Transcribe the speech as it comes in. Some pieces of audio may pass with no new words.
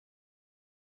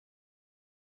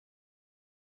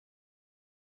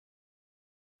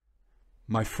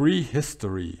My free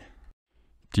history.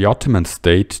 The Ottoman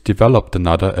state developed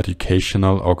another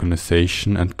educational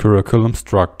organization and curriculum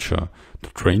structure to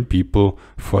train people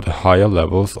for the higher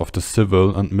levels of the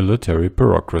civil and military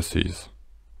bureaucracies.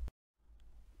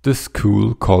 This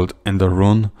school, called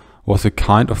Enderun, was a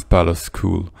kind of palace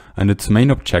school, and its main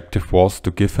objective was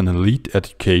to give an elite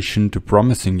education to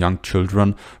promising young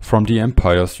children from the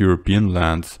empire's European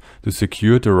lands to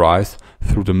secure the rise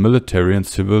through the military and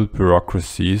civil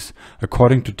bureaucracies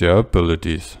according to their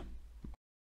abilities.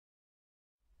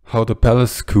 How the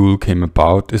palace school came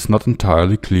about is not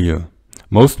entirely clear.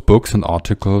 Most books and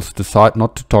articles decide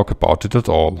not to talk about it at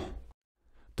all.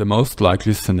 The most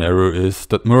likely scenario is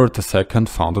that Murad II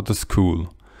founded the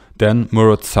school. Then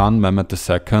Murad's son Mehmed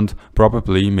II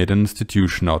probably made an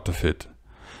institution out of it.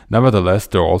 Nevertheless,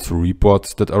 there are also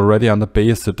reports that already under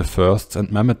Bayezid I's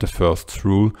and Mehmed I's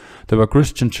rule, there were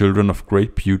Christian children of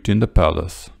great beauty in the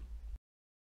palace.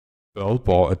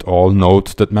 Belbaugh et al.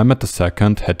 Note that Mehmed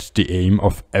II had the aim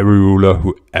of every ruler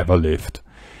who ever lived.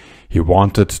 He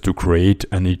wanted to create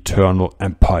an eternal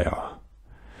empire.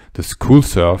 The school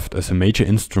served as a major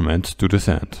instrument to this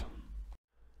end.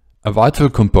 A vital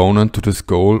component to this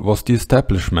goal was the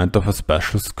establishment of a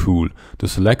special school to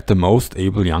select the most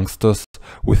able youngsters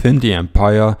within the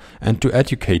empire and to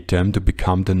educate them to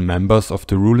become the members of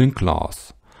the ruling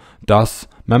class. Thus,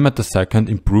 Mehmed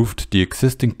II improved the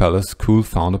existing palace school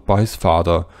founded by his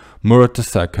father, Murad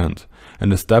II,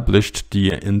 and established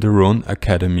the Enderun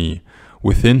Academy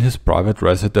within his private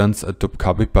residence at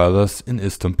Topkapi Palace in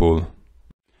Istanbul.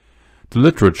 The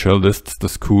literature lists the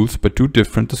schools by two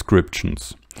different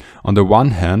descriptions. On the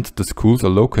one hand, the schools are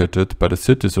located by the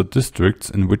cities or districts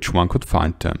in which one could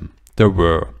find them. There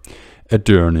were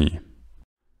Edirne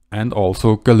and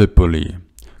also Gallipoli.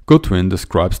 Goodwin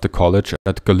describes the college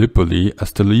at Gallipoli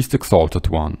as the least exalted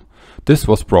one. This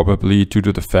was probably due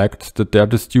to the fact that there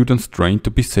the students trained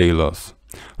to be sailors.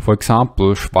 For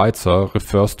example, Schweitzer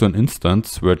refers to an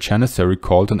instance where a Janissary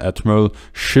called an admiral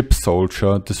ship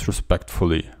soldier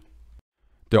disrespectfully.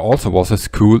 There also was a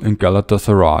school in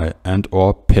Galatasaray and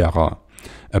or Pera,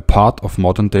 a part of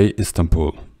modern-day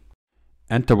Istanbul.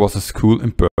 And there was a school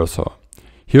in Bursa.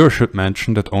 Here I should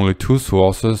mention that only two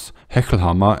sources,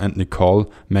 Hechelhammer and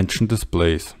Nicole, mention this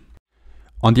place.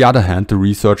 On the other hand, the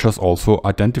researchers also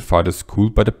identified a school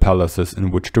by the palaces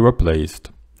in which they were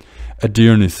placed. At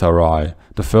Janissary,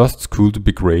 the first school to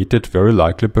be created, very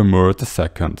likely by Murad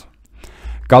II.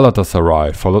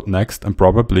 Galatasaray followed next and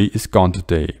probably is gone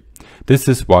today. This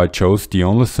is why I chose the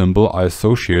only symbol I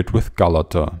associate with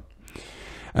Galata.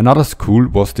 Another school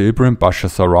was the Ibrahim Pasha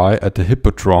Sarai at the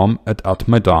Hippodrome at Ad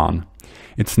Maidan.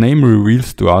 Its name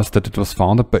reveals to us that it was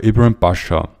founded by Ibrahim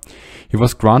Pasha. He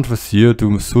was Grand Vizier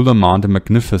to Suleiman the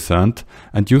Magnificent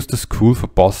and used the school for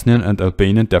Bosnian and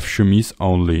Albanian deaf Shumis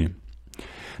only.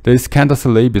 The Iskandar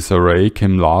Celebi Saray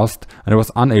came last, and I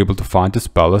was unable to find this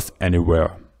palace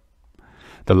anywhere.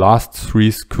 The last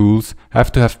three schools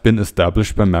have to have been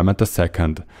established by Mehmed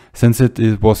II, since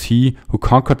it was he who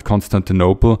conquered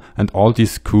Constantinople and all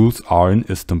these schools are in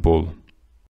Istanbul.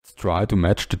 Let's try to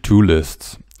match the two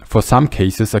lists. For some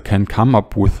cases I can come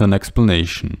up with an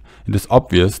explanation. It is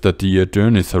obvious that the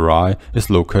Edirne Saray is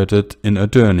located in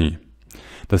Edirne.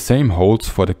 The same holds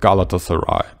for the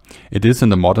Galatasaray. It is in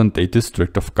the modern-day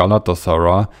district of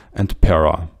Galatasaray and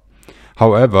Pera.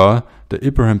 However, the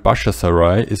Ibrahim Pasha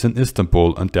Saray is in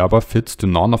Istanbul and thereby fits to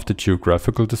none of the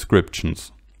geographical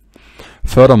descriptions.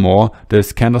 Furthermore, the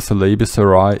Iskandar Celebi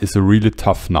Saray is a really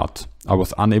tough nut I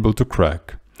was unable to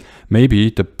crack. Maybe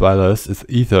the palace is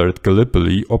either at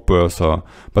Gallipoli or Bursa,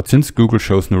 but since Google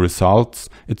shows no results,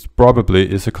 it probably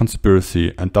is a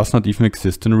conspiracy and does not even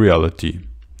exist in reality.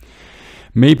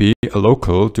 Maybe a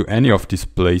local to any of these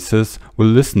places will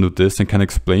listen to this and can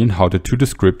explain how the two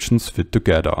descriptions fit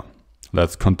together.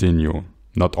 Let's continue.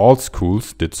 Not all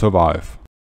schools did survive.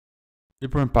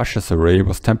 Ibrahim Pasha Saray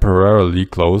was temporarily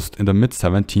closed in the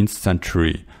mid-17th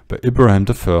century by Ibrahim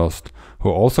I, who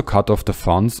also cut off the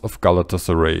funds of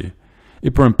Galatasaray.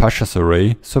 Ibrahim Pasha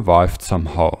Saray survived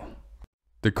somehow.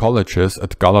 The colleges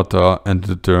at Galata and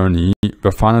Edirne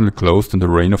were finally closed in the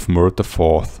reign of Murad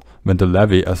IV, when the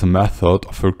levy as a method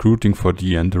of recruiting for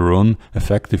the Enderun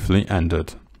effectively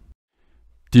ended.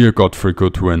 Dear Godfrey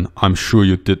Goodwin, I'm sure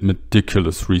you did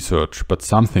meticulous research, but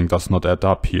something does not add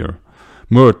up here.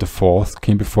 Murad IV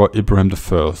came before Ibrahim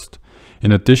I.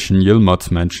 In addition, Yilmaz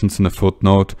mentions in a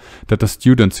footnote that the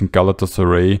students in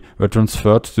Galatasaray were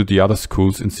transferred to the other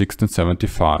schools in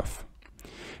 1675.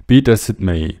 Be it as it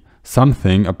may,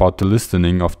 something about the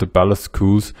listing of the palace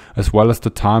schools as well as the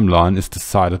timeline is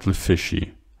decidedly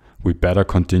fishy. We better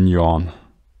continue on.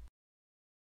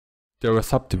 There were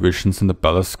subdivisions in the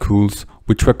palace schools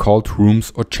which were called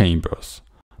rooms or chambers.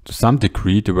 To some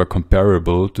degree they were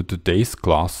comparable to today's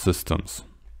class systems.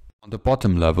 On the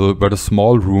bottom level were the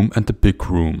small room and the big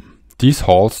room. These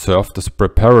halls served as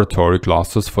preparatory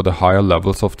classes for the higher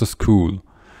levels of the school.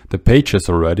 The pages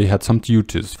already had some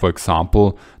duties. For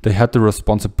example, they had the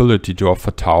responsibility to offer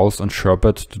towels and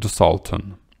sherbet to the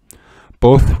Sultan.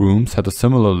 Both rooms had a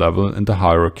similar level in the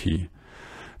hierarchy.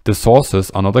 The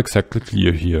sources are not exactly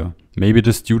clear here. Maybe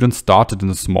the students started in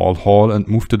a small hall and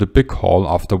moved to the big hall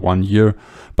after 1 year,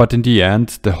 but in the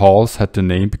end the halls had the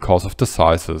name because of the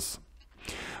sizes.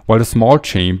 While the small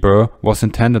chamber was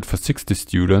intended for 60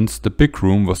 students, the big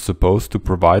room was supposed to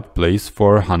provide place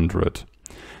for 100.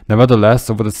 Nevertheless,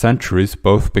 over the centuries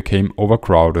both became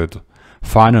overcrowded.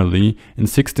 Finally, in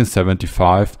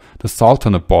 1675, the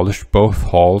Sultan abolished both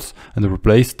halls and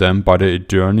replaced them by the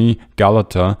Edirne,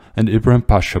 Galata and Ibrahim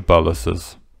Pasha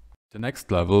palaces. The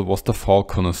next level was the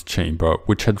falconer's chamber,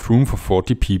 which had room for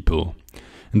 40 people.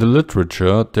 In the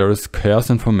literature there is scarce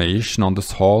information on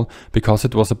this hall because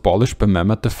it was abolished by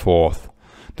Mehmed IV.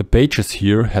 The pages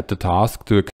here had the task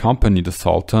to accompany the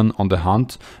Sultan on the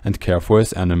hunt and care for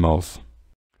his animals.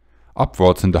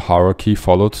 Upwards in the hierarchy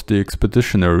followed the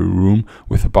expeditionary room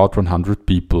with about 100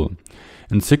 people.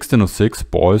 In 1606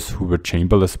 boys who were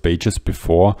chamberless pages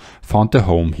before found their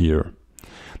home here.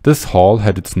 This hall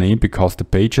had its name because the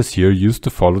pages here used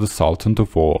to follow the Sultan to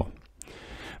war.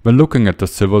 When looking at the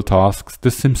civil tasks,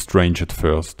 this seemed strange at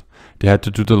first. They had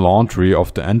to do the laundry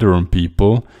of the Enderun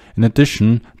people. In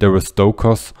addition, there were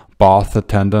stokers, bath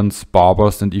attendants,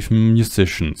 barbers and even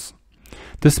musicians.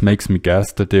 This makes me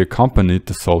guess that they accompanied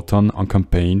the Sultan on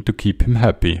campaign to keep him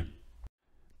happy.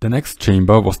 The next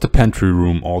chamber was the pantry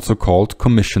room, also called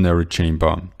commissary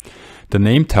chamber. The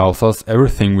name tells us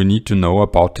everything we need to know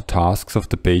about the tasks of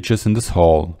the pages in this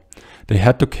hall. They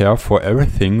had to care for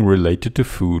everything related to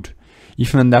food.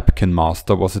 Even a napkin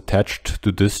master was attached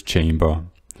to this chamber.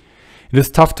 It is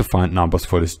tough to find numbers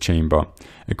for this chamber.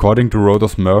 According to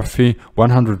Rhodos Murphy,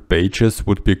 100 pages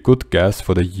would be a good guess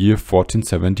for the year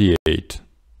 1478.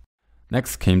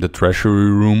 Next came the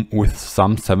treasury room with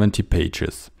some 70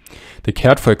 pages. They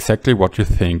cared for exactly what you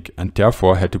think and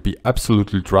therefore had to be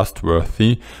absolutely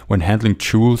trustworthy when handling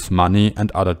jewels, money and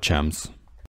other gems.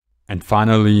 And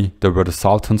finally, there were the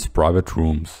Sultan's private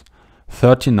rooms.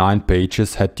 39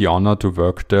 pages had the honor to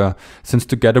work there, since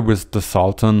together with the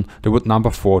Sultan they would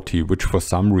number 40, which for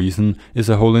some reason is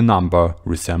a holy number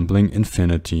resembling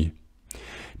infinity.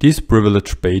 These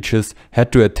privileged pages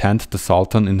had to attend the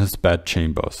Sultan in his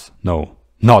bedchambers. No,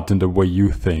 not in the way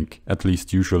you think, at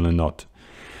least usually not.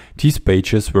 These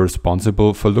pages were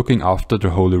responsible for looking after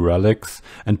the holy relics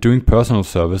and doing personal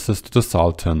services to the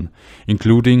Sultan,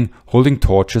 including holding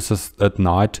torches at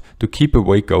night to keep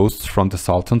away ghosts from the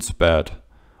Sultan's bed,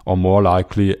 or more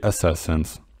likely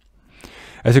assassins.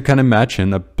 As you can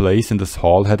imagine, a place in this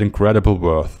hall had incredible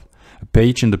worth. A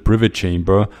page in the privy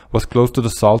chamber was close to the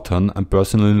Sultan and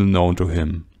personally known to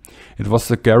him. It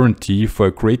was a guarantee for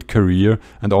a great career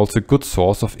and also a good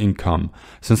source of income,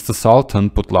 since the Sultan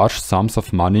put large sums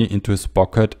of money into his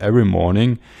pocket every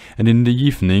morning, and in the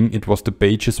evening it was the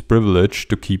page's privilege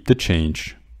to keep the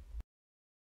change.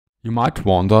 You might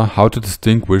wonder how to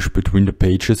distinguish between the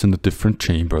pages in the different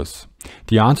chambers.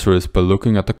 The answer is by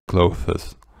looking at the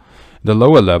clothes. In the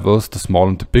lower levels, the small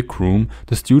and the big room,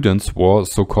 the students wore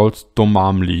so-called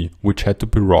domamli, which had to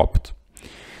be robbed.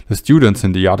 The students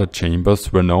in the other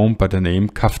chambers were known by the name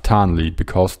kaftanli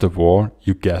because they wore,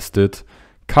 you guessed it,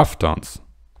 kaftans.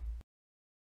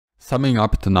 Summing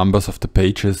up the numbers of the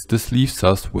pages, this leaves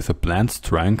us with a planned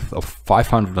strength of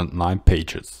 509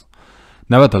 pages.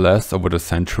 Nevertheless, over the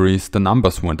centuries the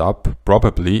numbers went up,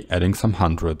 probably adding some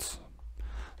hundreds.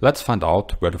 Let's find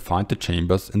out where to find the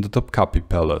chambers in the Topkapi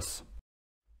Palace.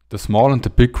 The small and the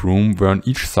big room were on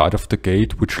each side of the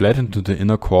gate which led into the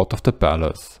inner court of the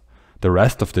palace. The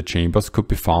rest of the chambers could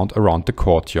be found around the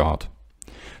courtyard.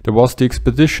 There was the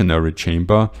expeditionary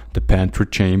chamber, the pantry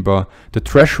chamber, the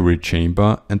treasury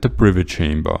chamber and the privy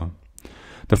chamber.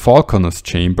 The falconer's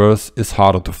chambers is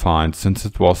harder to find since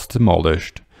it was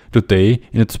demolished. Today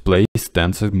in its place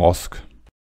stands a mosque.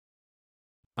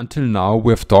 Until now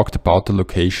we have talked about the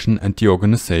location and the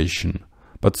organization,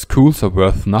 but schools are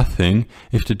worth nothing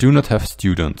if they do not have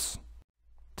students.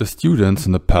 The students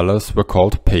in the palace were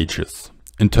called pages.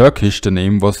 In Turkish the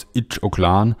name was iç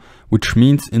oklan, which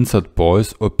means inside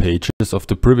boys or pages of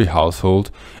the privy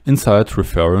household, inside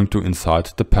referring to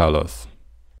inside the palace.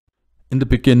 In the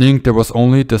beginning there was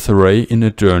only Janissary in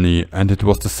Edirne, and it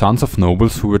was the sons of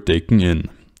nobles who were taken in.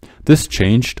 This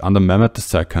changed under Mehmed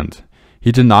II.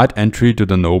 He denied entry to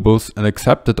the nobles and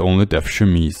accepted only deaf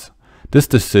Shemis. This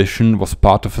decision was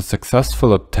part of a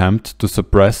successful attempt to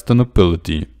suppress the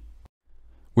nobility.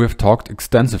 We have talked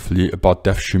extensively about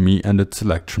deaf chimie and its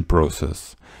selection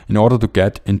process. In order to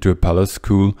get into a palace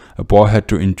school, a boy had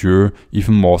to endure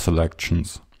even more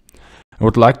selections. I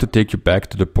would like to take you back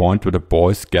to the point where the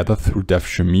boys gathered through deaf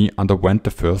chimie underwent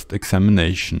the first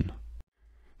examination.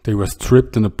 They were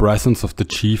stripped in the presence of the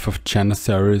chief of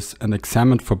Janissaries and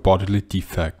examined for bodily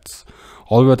defects.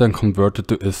 All were then converted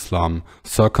to Islam,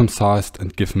 circumcised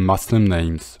and given Muslim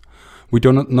names. We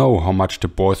do not know how much the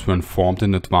boys were informed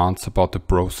in advance about the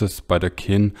process by their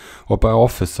kin or by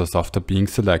officers after being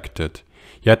selected,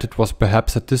 yet it was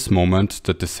perhaps at this moment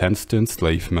that they sensed the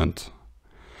enslavement.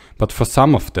 But for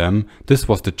some of them, this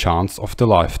was the chance of their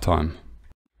lifetime.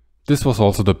 This was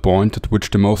also the point at which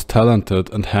the most talented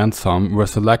and handsome were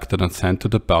selected and sent to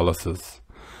the palaces.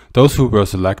 Those who were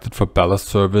selected for palace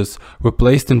service were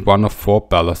placed in one of 4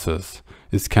 palaces: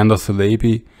 Iskandar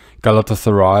Celebi,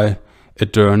 Galatasaray,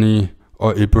 Enderun,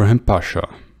 or Ibrahim Pasha.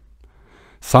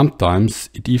 Sometimes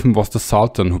it even was the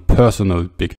Sultan who personally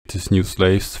picked his new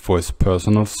slaves for his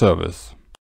personal service.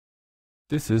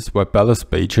 This is why palace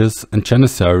pages and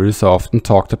Janissaries are often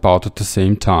talked about at the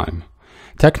same time.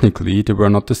 Technically, they were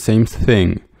not the same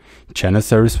thing.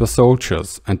 Janissaries were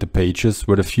soldiers, and the pages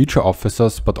were the future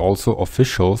officers but also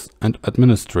officials and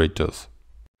administrators.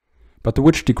 But to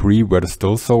which degree were they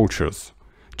still soldiers?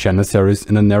 Janissaries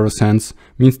in a narrow sense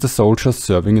means the soldiers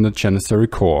serving in the Janissary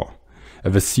corps. A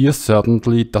vizier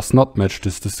certainly does not match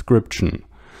this description.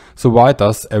 So why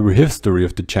does every history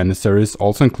of the Janissaries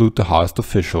also include the highest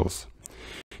officials?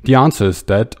 The answer is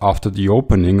that after the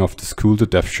opening of the school to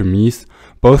deaf chamise,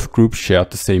 both groups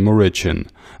shared the same origin.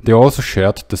 They also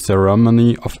shared the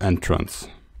ceremony of entrance.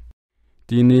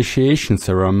 The initiation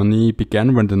ceremony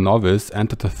began when the novice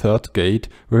entered the 3rd gate,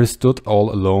 where he stood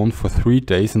all alone for 3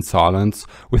 days in silence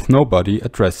with nobody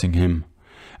addressing him.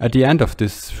 At the end of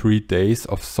these 3 days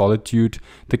of solitude,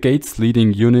 the gate's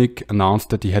leading eunuch announced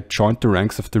that he had joined the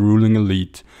ranks of the ruling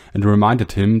elite and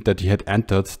reminded him that he had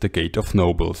entered the gate of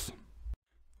nobles.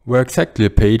 Where exactly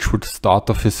a page would start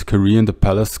off his career in the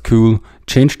palace school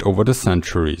changed over the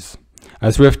centuries.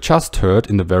 As we have just heard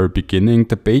in the very beginning,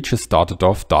 the pages started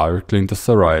off directly in the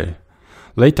sarai.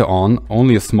 Later on,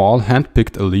 only a small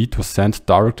hand-picked elite was sent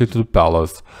directly to the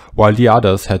palace, while the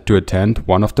others had to attend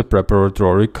one of the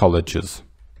preparatory colleges.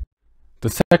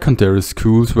 The secondary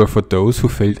schools were for those who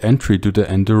failed entry to the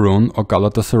Enderun or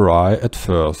Galatasaray at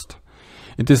first.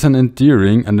 It is an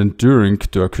endearing and enduring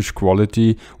Turkish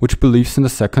quality which believes in a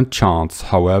second chance,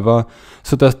 however,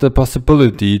 so that the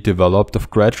possibility developed of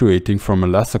graduating from a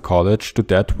lesser college to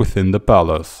that within the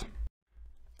palace.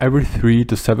 Every 3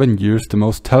 to 7 years the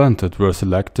most talented were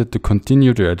selected to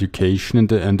continue their education in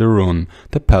the Enderun,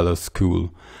 the palace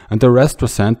school, and the rest were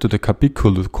sent to the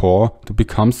Capiculae Corps to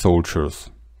become soldiers.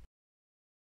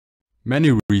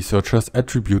 Many researchers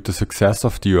attribute the success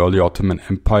of the early Ottoman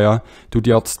Empire to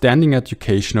the outstanding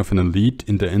education of an elite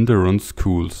in the Enderun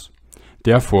schools.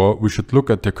 Therefore, we should look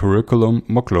at their curriculum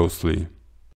more closely.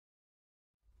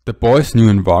 The boys' new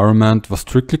environment was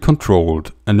strictly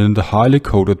controlled, and in the highly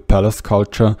coded palace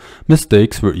culture,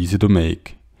 mistakes were easy to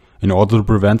make. In order to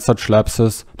prevent such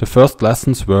lapses, the first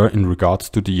lessons were in regards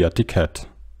to the etiquette.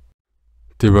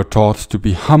 They were taught to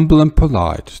be humble and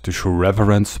polite, to show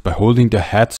reverence by holding their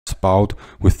heads bowed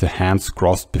with their hands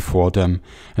crossed before them,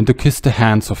 and to kiss the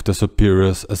hands of their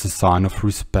superiors as a sign of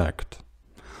respect.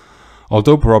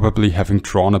 Although probably having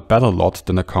drawn a better lot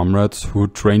than their comrades who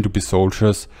would train to be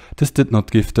soldiers, this did not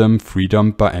give them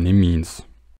freedom by any means.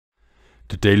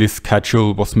 The daily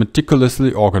schedule was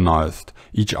meticulously organized.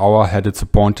 Each hour had its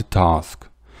appointed task.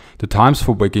 The times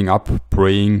for waking up,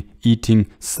 praying, eating,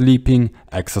 sleeping,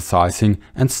 exercising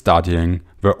and studying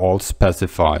were all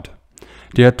specified.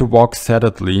 They had to walk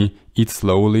steadily, eat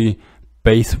slowly,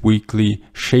 bathe weekly,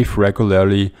 shave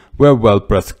regularly, wear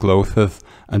well-pressed clothes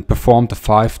and perform the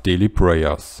 5 daily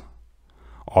prayers.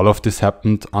 All of this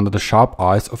happened under the sharp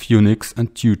eyes of eunuchs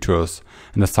and tutors,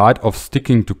 and aside of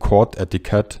sticking to court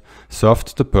etiquette,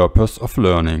 served the purpose of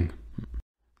learning.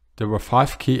 There were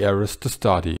 5 key areas to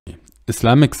study.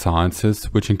 Islamic sciences,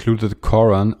 which included the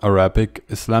Quran, Arabic,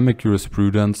 Islamic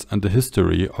jurisprudence and the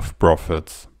history of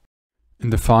prophets. In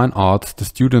the fine arts, the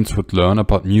students would learn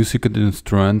about music and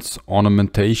instruments,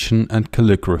 ornamentation and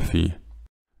calligraphy.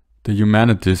 The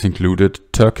humanities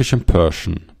included Turkish and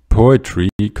Persian, poetry,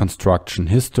 construction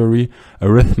history,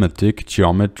 arithmetic,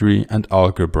 geometry and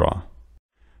algebra.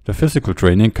 The physical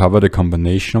training covered a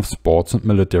combination of sports and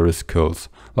military skills,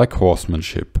 like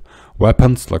horsemanship,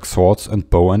 weapons like swords and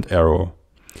bow and arrow.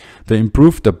 They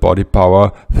improved their body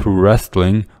power through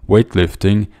wrestling,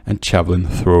 weightlifting and javelin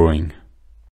throwing.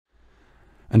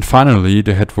 And finally,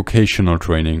 they had vocational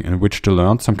training, in which they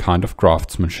learned some kind of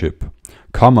craftsmanship.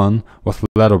 Common was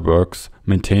leatherworks,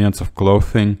 maintenance of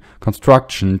clothing,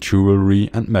 construction, jewelry,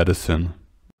 and medicine.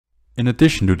 In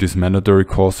addition to these mandatory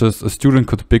courses, a student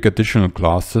could pick additional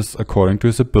classes according to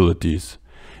his abilities.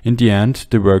 In the end,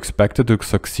 they were expected to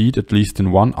succeed at least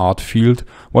in one art field,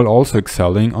 while also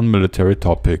excelling on military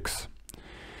topics.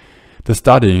 The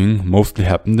studying mostly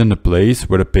happened in the place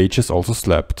where the pages also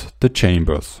slept, the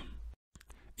chambers.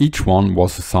 Each one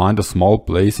was assigned a small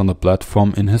place on the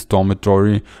platform in his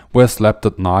dormitory, where he slept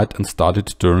at night and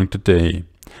studied during the day.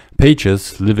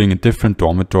 Pages living in different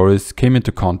dormitories came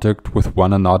into contact with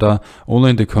one another only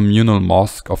in the communal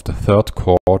mosque of the third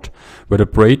court, where they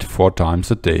prayed 4 times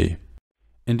a day.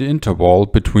 In the interval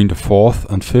between the 4th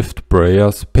and 5th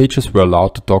prayers, pages were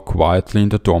allowed to talk quietly in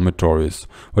the dormitories,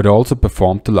 where they also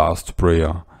performed the last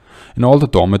prayer. In all the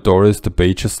dormitories, the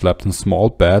pages slept in small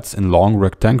beds in long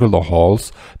rectangular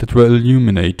halls that were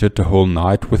illuminated the whole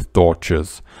night with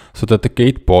torches, so that the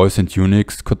gate boys and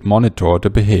eunuchs could monitor their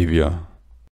behavior.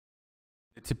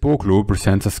 Tzipoglu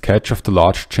presents a sketch of the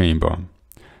large chamber.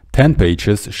 10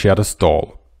 pages shared a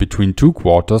stall. Between 2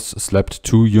 quarters slept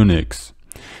 2 eunuchs.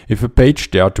 If a page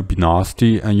dared to be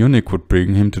nasty, a eunuch would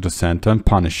bring him to the center and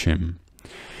punish him.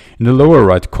 In the lower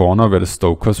right corner were the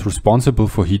stokers responsible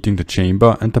for heating the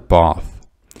chamber and the bath.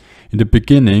 In the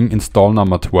beginning, in stall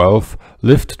number 12,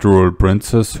 lived the royal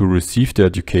princes who received their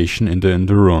education in the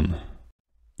Enderun.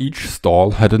 Each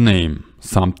stall had a name.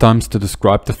 Sometimes they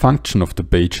described the function of the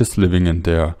pages living in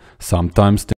there.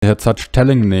 Sometimes they had such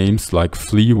telling names like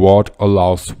flea ward or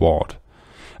louse ward.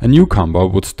 A newcomer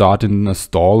would start in a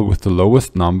stall with the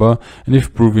lowest number and,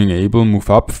 if proving able, move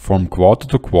up from quarter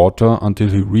to quarter until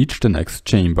he reached the next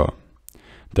chamber.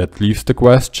 That leaves the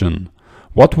question: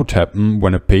 what would happen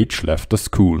when a page left the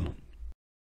school?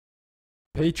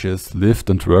 Pages lived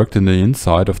and worked in the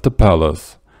inside of the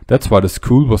palace. That's why the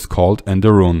school was called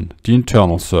Enderun, the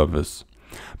internal service.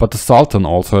 But the Sultan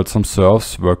also had some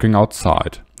serfs working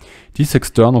outside. These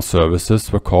external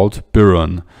services were called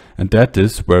Birun, and that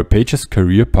is where a page's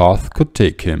career path could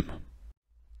take him.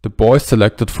 The boys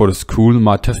selected for the school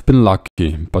might have been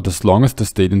lucky, but as long as they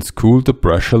stayed in school, the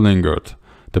pressure lingered.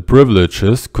 The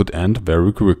privileges could end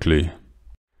very quickly.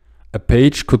 A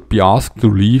page could be asked to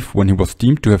leave when he was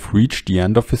deemed to have reached the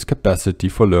end of his capacity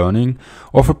for learning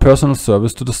or for personal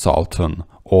service to the Sultan,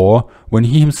 or when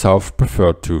he himself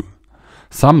preferred to.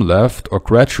 Some left or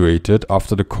graduated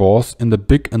after the course in the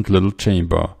big and little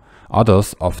chamber,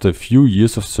 others after a few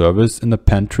years of service in the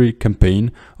pantry,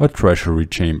 campaign or treasury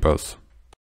chambers.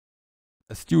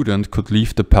 A student could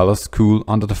leave the palace school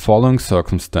under the following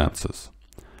circumstances.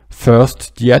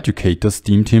 First, the educators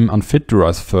deemed him unfit to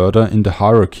rise further in the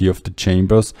hierarchy of the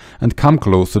chambers and come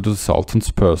closer to the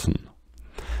Sultan's person.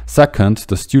 Second,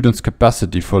 the student's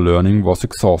capacity for learning was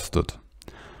exhausted.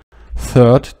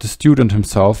 Third, the student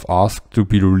himself asked to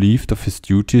be relieved of his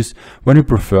duties when he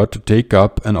preferred to take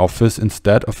up an office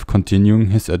instead of continuing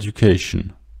his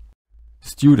education.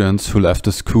 Students who left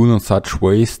the school in such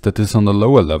ways, that is on the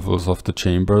lower levels of the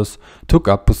chambers, took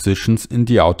up positions in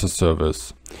the outer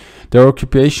service. Their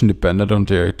occupation depended on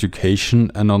their education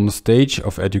and on the stage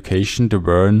of education they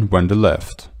were in when they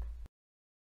left.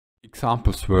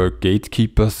 Examples were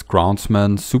gatekeepers,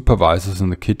 groundsmen, supervisors in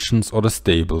the kitchens or the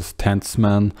stables,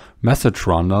 tentsmen, message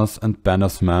runners and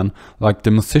bannersmen, like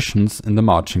the musicians in the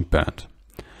marching band.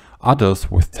 Others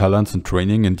with talents and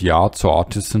training in the arts or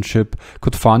artisanship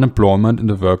could find employment in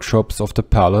the workshops of the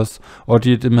palace or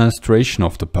the administration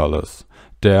of the palace.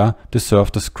 There they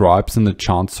served as scribes in the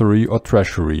Janissary or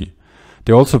treasury.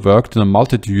 They also worked in a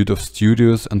multitude of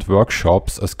studios and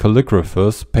workshops as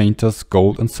calligraphers, painters,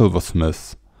 gold and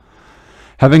silversmiths.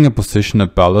 Having a position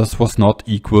at palace was not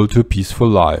equal to a peaceful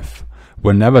life.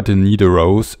 Whenever the need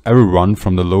arose, everyone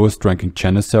from the lowest ranking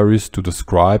Janissaries to the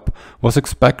scribe was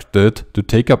expected to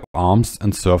take up arms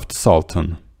and serve the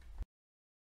Sultan.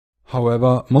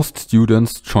 However, most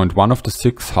students joined one of the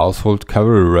 6 household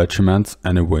cavalry regiments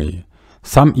anyway.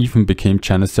 Some even became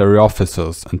Janissary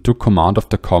officers and took command of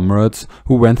their comrades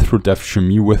who went through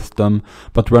Devshirme with them,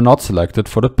 but were not selected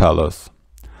for the palace.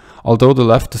 Although they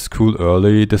left the school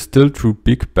early, they still drew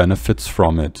big benefits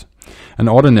from it. An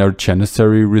ordinary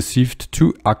Janissary received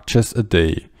 2 akçes a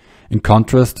day. In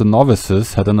contrast, the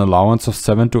novices had an allowance of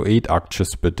 7 to 8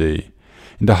 akçes per day.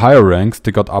 In the higher ranks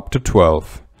they got up to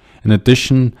 12. In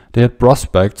addition, they had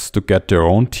prospects to get their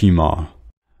own timar.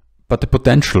 But the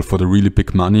potential for the really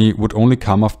big money would only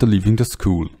come after leaving the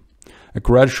school. A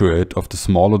graduate of the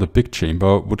small or the big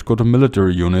chamber would go to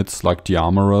military units like the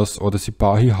armorers or the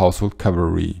Sipahi household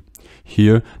cavalry.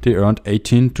 Here they earned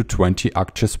 18 to 20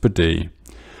 akçes per day.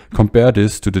 Compare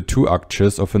this to the 2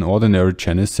 arches of an ordinary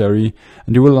Janissary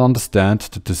and you will understand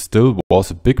that this still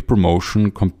was a big promotion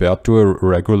compared to a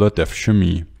regular def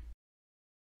chemise.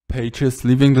 Pages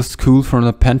leaving the school from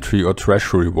the pantry or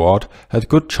treasury ward had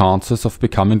good chances of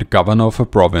becoming the governor of a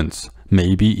province,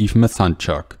 maybe even a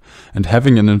sanjak, and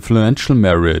having an influential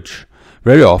marriage.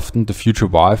 Very often the future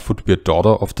wife would be a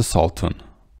daughter of the sultan.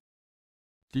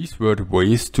 These were the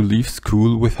ways to leave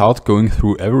school without going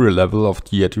through every level of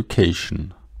the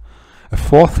education. A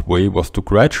 4th way was to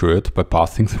graduate by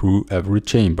passing through every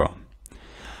chamber.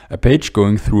 A page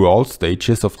going through all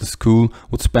stages of the school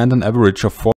would spend an average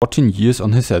of 14 years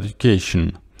on his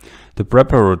education. The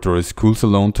preparatory schools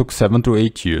alone took 7 to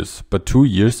 8 years, but 2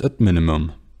 years at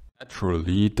minimum.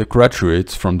 Naturally, the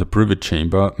graduates from the privy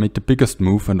chamber made the biggest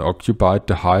move and occupied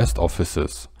the highest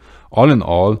offices. All in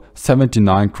all,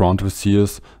 79 Grand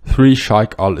Viziers, 3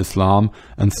 Shaykh al-Islam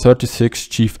and 36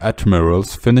 Chief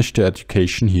Admirals finished their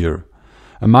education here.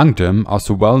 Among them are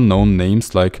so well-known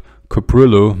names like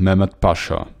Kubrulu Mehmed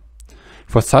Pasha.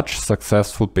 For such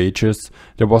successful pages,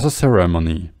 there was a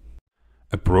ceremony.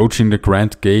 Approaching the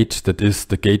grand gate, that is,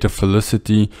 the gate of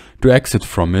felicity, to exit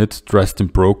from it, dressed in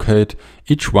brocade,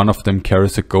 each one of them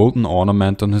carries a golden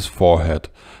ornament on his forehead,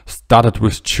 studded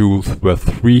with jewels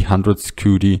worth 300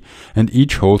 scudi, and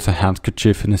each holds a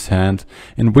handkerchief in his hand,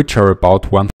 in which are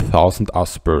about 1000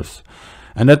 aspers.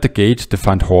 And at the gate they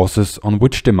find horses on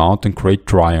which they mount in great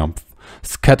triumph,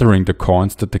 scattering the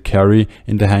coins that they carry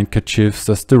in the handkerchiefs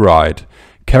as they ride,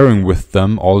 carrying with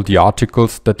them all the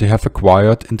articles that they have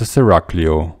acquired in the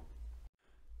seraglio.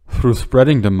 Through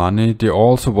spreading the money there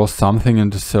also was something in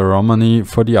the ceremony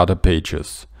for the other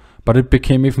pages, but it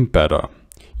became even better.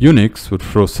 Eunuchs would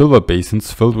throw silver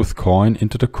basins filled with coin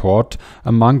into the court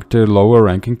among the lower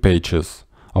ranking pages.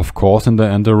 Of course, in the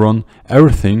Enderun,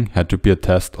 everything had to be a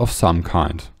test of some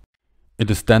kind.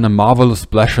 It is then a marvelous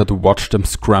pleasure to watch them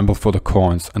scramble for the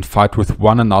coins and fight with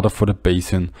one another for the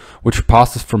basin, which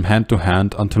passes from hand to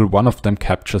hand until one of them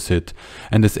captures it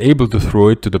and is able to throw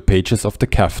it to the pages of the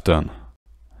kaftan.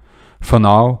 For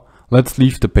now, let's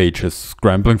leave the pages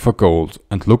scrambling for gold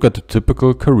and look at the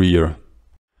typical career.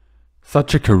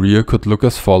 Such a career could look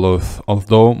as follows,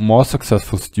 although more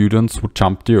successful students would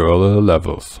jump the earlier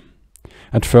levels.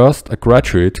 At first, a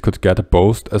graduate could get a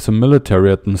post as a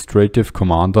military administrative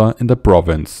commander in the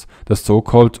province, the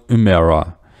so-called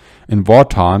Umera. In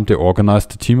wartime, they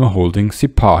organized a team holding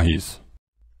Sipahis.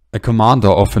 A commander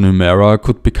of an Umera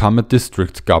could become a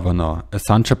district governor, a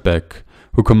Sanjabek,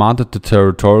 who commanded the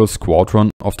territorial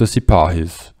squadron of the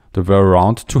Sipahis. There were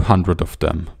around 200 of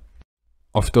them.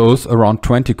 Of those, around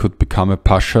 20 could become a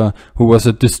pasha, who was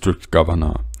a district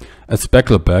governor. As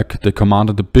Beklebek, they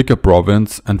commanded a bigger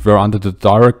province and were under the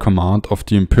direct command of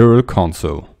the imperial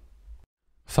council.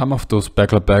 Some of those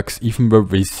Beklebeks even were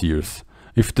viziers.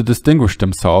 If they distinguished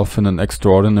themselves in an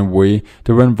extraordinary way,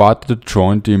 they were invited to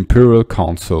join the imperial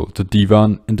council, the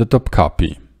divan, in the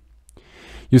Topkapi.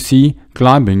 You see,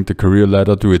 climbing the career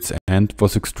ladder to its end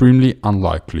was extremely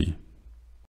unlikely.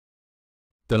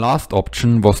 The last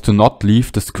option was to not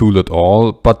leave the school at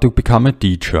all, but to become a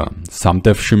teacher. Some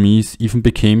def chemise even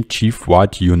became chief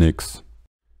white eunuchs.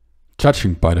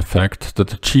 Judging by the fact that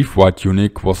the chief white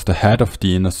eunuch was the head of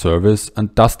the inner service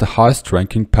and thus the highest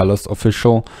ranking palace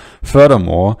official,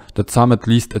 furthermore that some at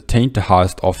least attained the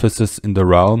highest offices in the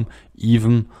realm,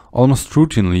 even almost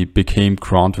routinely became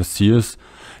grand viziers,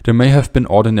 there may have been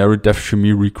ordinary def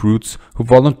chemise recruits who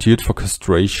volunteered for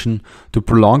castration to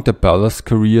prolong their palace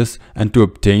careers and to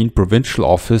obtain provincial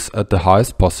office at the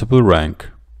highest possible rank.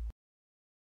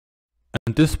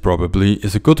 And this probably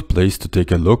is a good place to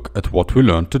take a look at what we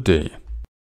learned today.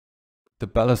 The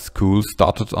palace school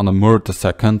started under Murad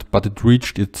II, but it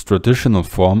reached its traditional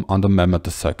form under Mehmed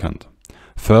II.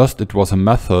 First, it was a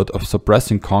method of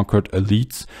suppressing conquered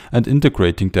elites and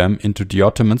integrating them into the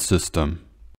Ottoman system.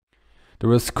 There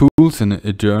were schools in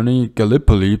Edirne,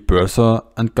 Gallipoli, Bursa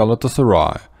and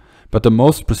Galatasaray, but the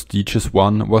most prestigious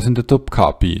one was in the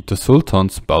Topkapi, the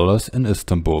Sultan's palace in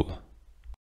Istanbul.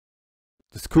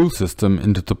 The school system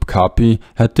in the Topkapi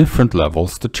had different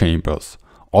levels, the chambers.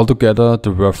 Altogether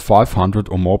there were 500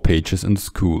 or more pages in the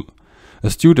school.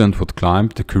 A student would climb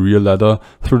the career ladder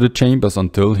through the chambers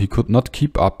until he could not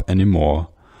keep up anymore.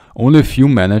 Only a few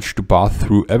managed to pass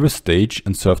through every stage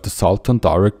and serve the Sultan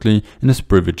directly in his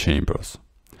privy chambers.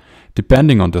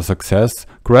 Depending on their success,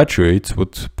 graduates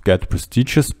would get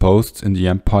prestigious posts in the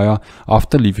empire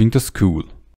after leaving the school.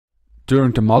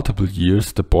 During the multiple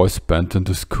years the boys spent in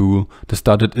the school, they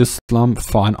studied Islam,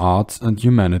 fine arts and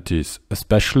humanities,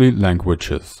 especially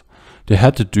languages. They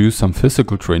had to do some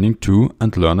physical training too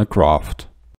and learn a craft.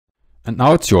 And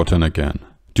now it's your turn again.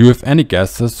 Do you have any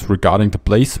guesses regarding the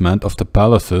placement of the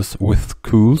palaces with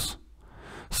schools?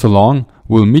 So long,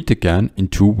 we'll meet again in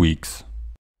 2 weeks.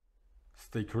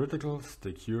 Stay critical,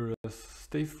 stay curious,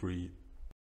 stay free.